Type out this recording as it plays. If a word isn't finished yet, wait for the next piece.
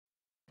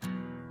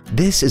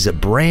This is a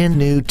brand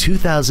new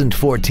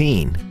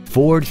 2014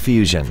 Ford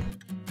Fusion.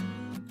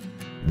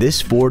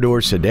 This four-door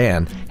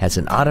sedan has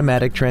an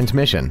automatic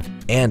transmission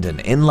and an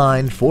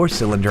inline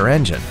four-cylinder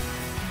engine.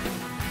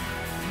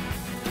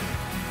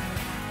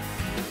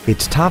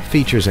 Its top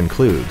features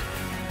include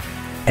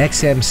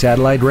XM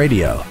satellite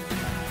radio,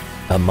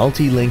 a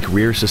multi-link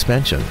rear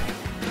suspension,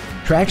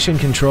 traction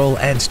control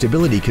and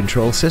stability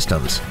control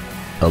systems,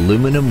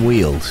 aluminum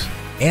wheels,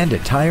 and a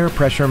tire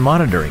pressure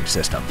monitoring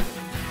system.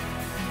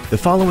 The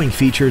following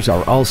features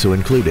are also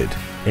included: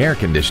 air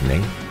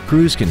conditioning,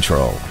 cruise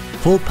control,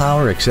 full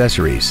power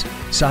accessories,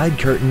 side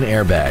curtain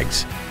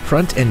airbags,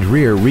 front and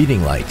rear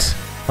reading lights,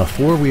 a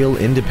four-wheel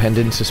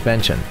independent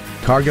suspension,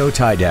 cargo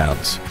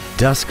tie-downs,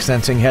 dusk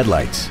sensing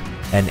headlights,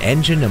 an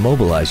engine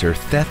immobilizer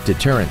theft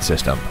deterrent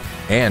system,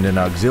 and an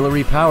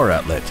auxiliary power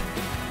outlet.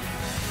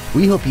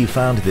 We hope you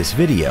found this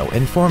video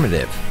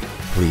informative.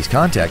 Please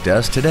contact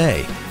us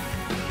today.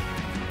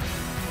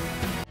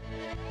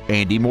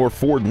 Andy Moore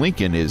Ford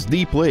Lincoln is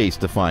the place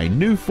to find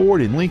new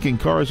Ford and Lincoln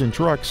cars and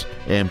trucks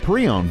and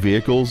pre-owned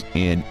vehicles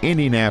in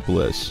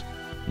Indianapolis.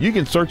 You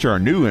can search our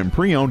new and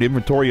pre-owned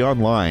inventory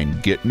online,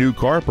 get new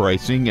car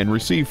pricing, and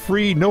receive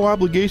free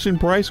no-obligation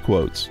price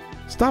quotes.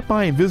 Stop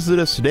by and visit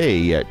us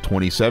today at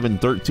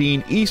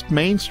 2713 East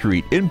Main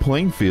Street in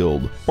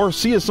Plainfield, or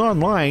see us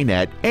online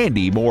at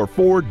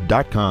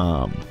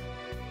andymoreford.com.